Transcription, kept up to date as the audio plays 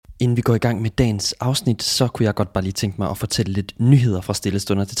Inden vi går i gang med dagens afsnit, så kunne jeg godt bare lige tænke mig at fortælle lidt nyheder fra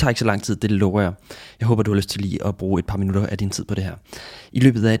Stillestunder. Det tager ikke så lang tid, det lover jeg. Jeg håber, du har lyst til lige at bruge et par minutter af din tid på det her. I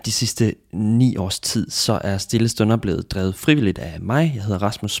løbet af de sidste 9 års tid, så er Stillestunder blevet drevet frivilligt af mig. Jeg hedder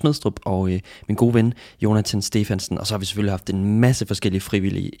Rasmus Smedstrup og min gode ven Jonathan Stefansen. Og så har vi selvfølgelig haft en masse forskellige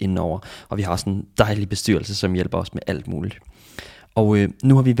frivillige indenover. Og vi har også en dejlig bestyrelse, som hjælper os med alt muligt. Og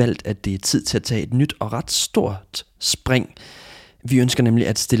nu har vi valgt, at det er tid til at tage et nyt og ret stort spring. Vi ønsker nemlig,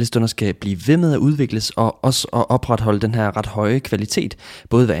 at Stillestunder skal blive ved med at udvikles og også at opretholde den her ret høje kvalitet,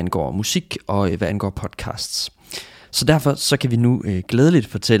 både hvad angår musik og hvad angår podcasts. Så derfor så kan vi nu glædeligt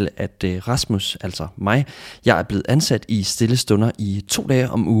fortælle, at Rasmus, altså mig, jeg er blevet ansat i Stillestunder i 2 dage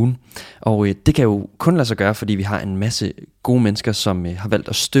om ugen. Og det kan jo kun lade sig gøre, fordi vi har en masse gode mennesker, som har valgt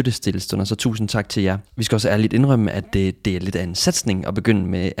at støtte Stillestunder, så tusind tak til jer. Vi skal også ærligt indrømme, at det er lidt af en satsning at begynde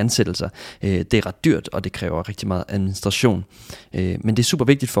med ansættelser. Det er ret dyrt, og det kræver rigtig meget administration. Men det er super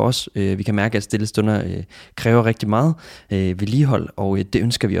vigtigt for os. Vi kan mærke, at Stillestunder kræver rigtig meget vedligehold, og det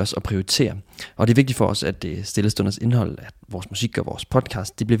ønsker vi også at prioritere. Og det er vigtigt for os, at Stillestunders indhold, at vores musik og vores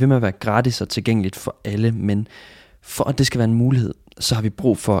podcast, det bliver ved med at være gratis og tilgængeligt for alle, men for at det skal være en mulighed, så har vi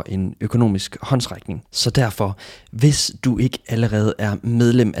brug for en økonomisk håndsrækning. Så derfor, hvis du ikke allerede er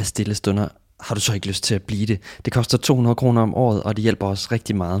medlem af Stillestunder, har du så ikke lyst til at blive det. Det koster 200 kroner om året, og det hjælper os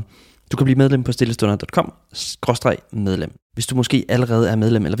rigtig meget. Du kan blive medlem på stillestunder.com/medlem. Hvis du måske allerede er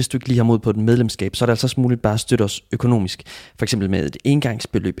medlem, eller hvis du ikke lige har mod på et medlemskab, så er det altså også muligt bare at støtte os økonomisk. For eksempel med et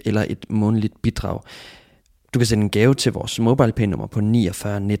engangsbeløb eller et månedligt bidrag. Du kan sende en gave til vores MobilePay-nummer på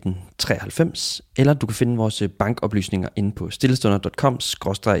 49 19 93, eller du kan finde vores bankoplysninger inde på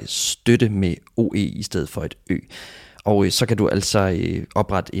stillestunder.com/støtte med OE i stedet for et ø. Og så kan du altså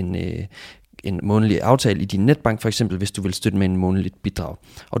oprette en månedlig aftale i din netbank, for eksempel, hvis du vil støtte med en månedligt bidrag.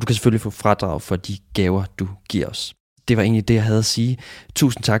 Og du kan selvfølgelig få fradrag for de gaver, du giver os. Det var egentlig det, jeg havde at sige.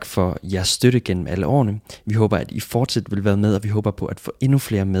 Tusind tak for jeres støtte gennem alle årene. Vi håber, at I fortsat vil være med, og vi håber på at få endnu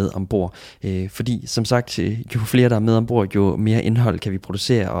flere med ombord. Fordi, som sagt, jo flere der er med ombord, jo mere indhold kan vi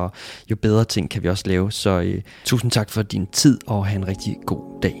producere, og jo bedre ting kan vi også lave. Så tusind tak for din tid, og have en rigtig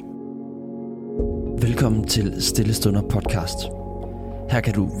god dag. Velkommen til Stillestunder podcast. Her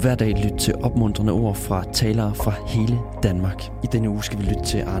kan du hver dag lytte til opmuntrende ord fra talere fra hele Danmark. I denne uge skal vi lytte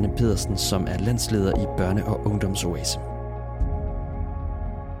til Arne Pedersen, som er landsleder i Børne- og Ungdomsoase.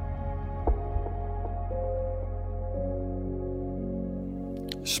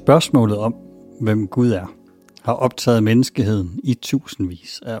 Spørgsmålet om, hvem Gud er, har optaget menneskeheden i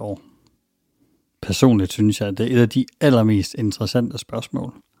tusindvis af år. Personligt synes jeg, at det er et af de allermest interessante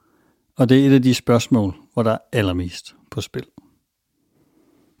spørgsmål. Og det er et af de spørgsmål, hvor der er allermest på spil.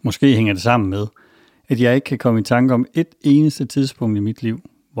 Måske hænger det sammen med, at jeg ikke kan komme i tanke om et eneste tidspunkt i mit liv,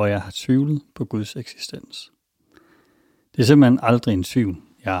 hvor jeg har tvivlet på Guds eksistens. Det er simpelthen aldrig en tvivl,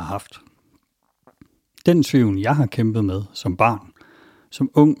 jeg har haft. Den tvivl, jeg har kæmpet med som barn, som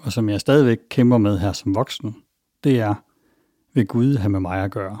ung og som jeg stadigvæk kæmper med her som voksen, det er, vil Gud have med mig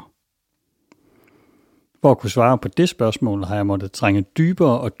at gøre? For at kunne svare på det spørgsmål, har jeg måttet trænge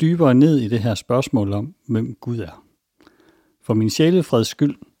dybere og dybere ned i det her spørgsmål om, hvem Gud er. For min sjælefreds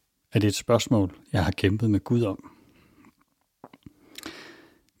skyld er det et spørgsmål, jeg har kæmpet med Gud om.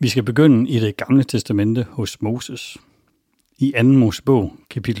 Vi skal begynde i Det Gamle Testamente hos Moses. I 2. Mosebog,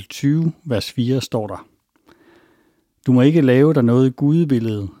 kapitel 20, vers 4, står der: Du må ikke lave dig noget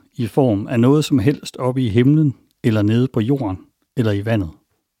gudebillede i form af noget som helst oppe i himlen, eller nede på jorden, eller i vandet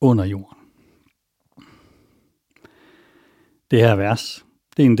under jorden. Det her vers,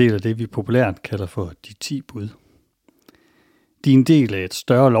 det er en del af det, vi populært kalder for de 10 bud. De er en del af et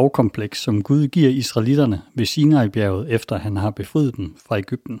større lovkompleks, som Gud giver israelitterne ved Sinai-bjerget, efter han har befriet dem fra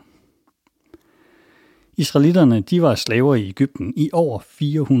Egypten. Israelitterne, de var slaver i Egypten i over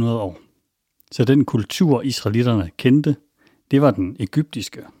 400 år. Så den kultur, israelitterne kendte, det var den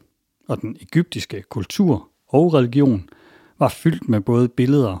egyptiske. Og den egyptiske kultur og religion var fyldt med både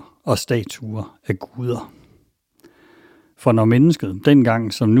billeder og statuer af guder. For når mennesket,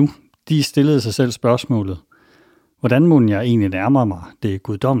 dengang som nu, de stillede sig selv spørgsmålet, hvordan må jeg egentlig nærme mig det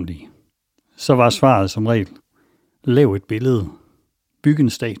guddommelige? Så var svaret som regel, lav et billede, byg en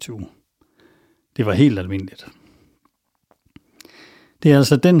statue. Det var helt almindeligt. Det er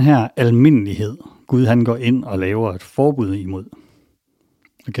altså den her almindelighed, Gud han går ind og laver et forbud imod.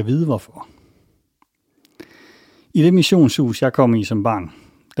 Og kan vide hvorfor. I det missionshus, jeg kom i som barn,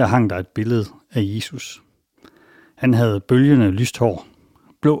 der hang der et billede af Jesus. Han havde bølgende lyst hår,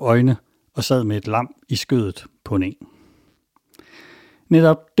 blå øjne og sad med et lam i skødet på en eng.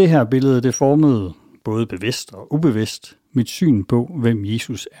 Netop det her billede, det formede både bevidst og ubevidst mit syn på, hvem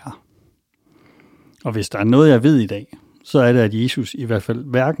Jesus er. Og hvis der er noget, jeg ved i dag, så er det, at Jesus i hvert fald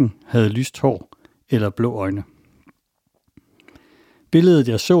hverken havde lyst hår eller blå øjne. Billedet,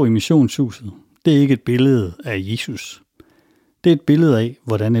 jeg så i missionshuset, det er ikke et billede af Jesus. Det er et billede af,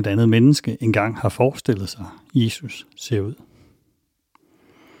 hvordan et andet menneske engang har forestillet sig, Jesus ser ud.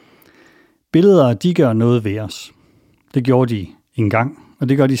 Billeder, de gør noget ved os. Det gjorde de engang, og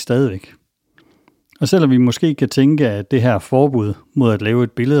det gør de stadigvæk. Og selvom vi måske kan tænke, at det her forbud mod at lave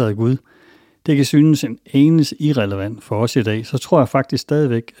et billede af Gud, det kan synes en anelse irrelevant for os i dag, så tror jeg faktisk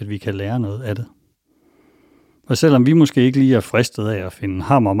stadigvæk, at vi kan lære noget af det. Og selvom vi måske ikke lige er fristet af at finde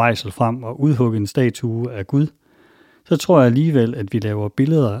hammer og mejsel frem og udhugge en statue af Gud, så tror jeg alligevel, at vi laver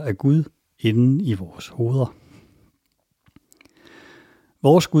billeder af Gud inde i vores hoveder.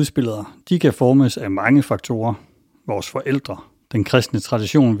 Vores gudsbilleder, de kan formes af mange faktorer. Vores forældre, den kristne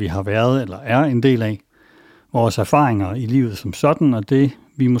tradition, vi har været eller er en del af, vores erfaringer i livet som sådan, og det,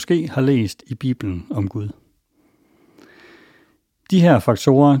 vi måske har læst i Bibelen om Gud. De her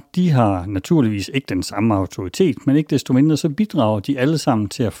faktorer, de har naturligvis ikke den samme autoritet, men ikke desto mindre så bidrager de alle sammen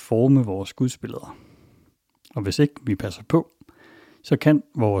til at forme vores gudsbilleder. Og hvis ikke vi passer på, så kan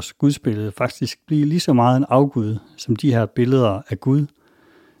vores gudsbillede faktisk blive lige så meget en afgud, som de her billeder af Gud,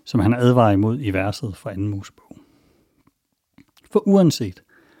 som han advarer imod i verset fra 2. Mosebog. For uanset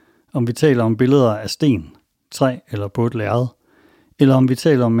om vi taler om billeder af sten, træ eller på et lærred, eller om vi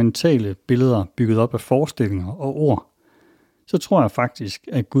taler om mentale billeder bygget op af forestillinger og ord, så tror jeg faktisk,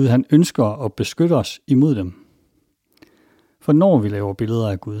 at Gud han ønsker at beskytte os imod dem. For når vi laver billeder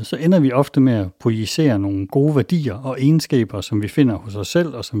af Gud, så ender vi ofte med at projicere nogle gode værdier og egenskaber, som vi finder hos os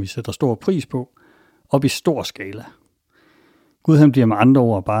selv og som vi sætter stor pris på, op i stor skala. Gud han bliver med andre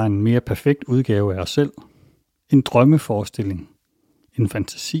ord bare en mere perfekt udgave af os selv. En drømmeforestilling. En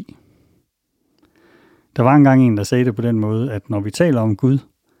fantasi. Der var engang en, der sagde det på den måde, at når vi taler om Gud,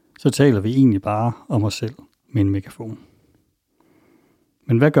 så taler vi egentlig bare om os selv med en megafon.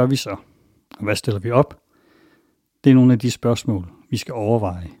 Men hvad gør vi så? Og hvad stiller vi op? Det er nogle af de spørgsmål, vi skal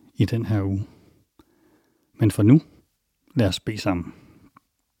overveje i den her uge. Men for nu, lad os bede sammen.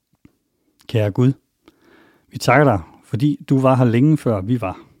 Kære Gud, vi takker dig, fordi du var her længe før vi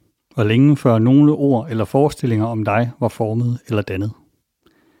var, og længe før nogle ord eller forestillinger om dig var formet eller dannet.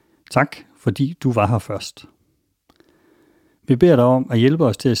 Tak, fordi du var her først. Vi beder dig om at hjælpe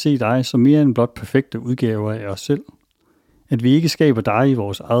os til at se dig som mere end blot perfekte udgaver af os selv. At vi ikke skaber dig i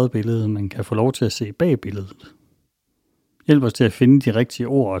vores eget billede, men kan få lov til at se bag billedet. Hjælp os til at finde de rigtige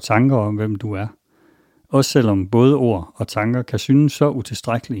ord og tanker om, hvem du er. Også selvom både ord og tanker kan synes så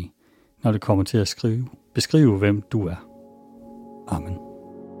utilstrækkelige, når det kommer til at beskrive, hvem du er. Amen.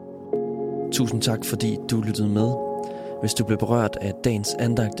 Tusind tak, fordi du lyttede med. Hvis du blev berørt af dagens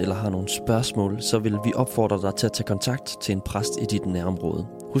andagt eller har nogle spørgsmål, så vil vi opfordre dig til at tage kontakt til en præst i dit nærområde.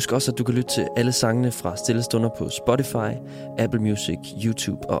 Husk også, at du kan lytte til alle sangene fra Stille Stunder på Spotify, Apple Music,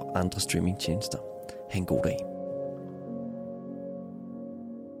 YouTube og andre streamingtjenester. Ha' en god dag.